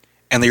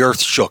And the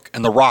earth shook,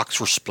 and the rocks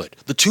were split.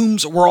 The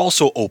tombs were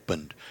also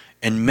opened,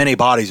 and many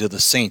bodies of the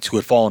saints who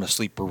had fallen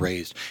asleep were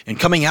raised. And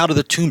coming out of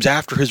the tombs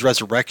after his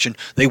resurrection,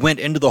 they went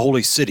into the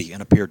holy city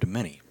and appeared to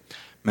many.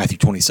 Matthew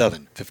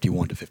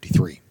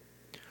 27:51-53.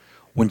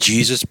 When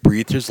Jesus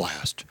breathed his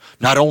last,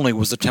 not only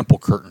was the temple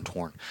curtain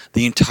torn,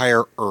 the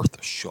entire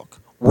earth shook.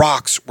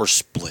 Rocks were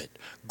split.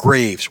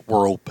 Graves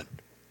were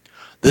opened.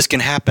 This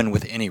can happen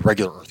with any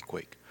regular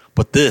earthquake,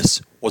 but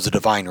this was a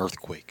divine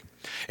earthquake,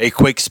 a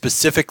quake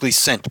specifically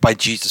sent by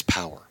Jesus'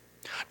 power.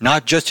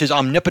 Not just his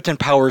omnipotent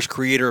power as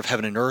creator of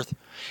heaven and earth,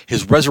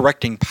 his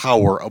resurrecting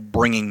power of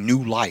bringing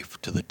new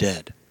life to the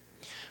dead.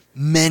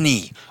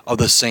 Many of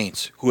the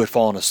saints who had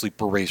fallen asleep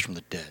were raised from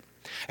the dead.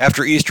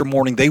 After Easter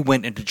morning, they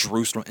went into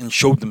Jerusalem and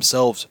showed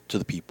themselves to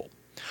the people.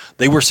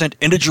 They were sent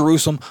into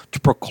Jerusalem to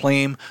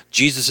proclaim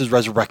Jesus'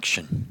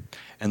 resurrection,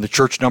 and the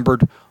church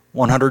numbered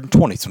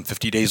 120 some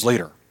 50 days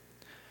later.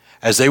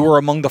 As they were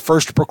among the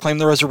first to proclaim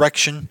the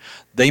resurrection,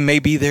 they may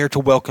be there to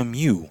welcome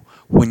you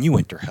when you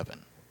enter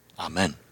heaven. Amen.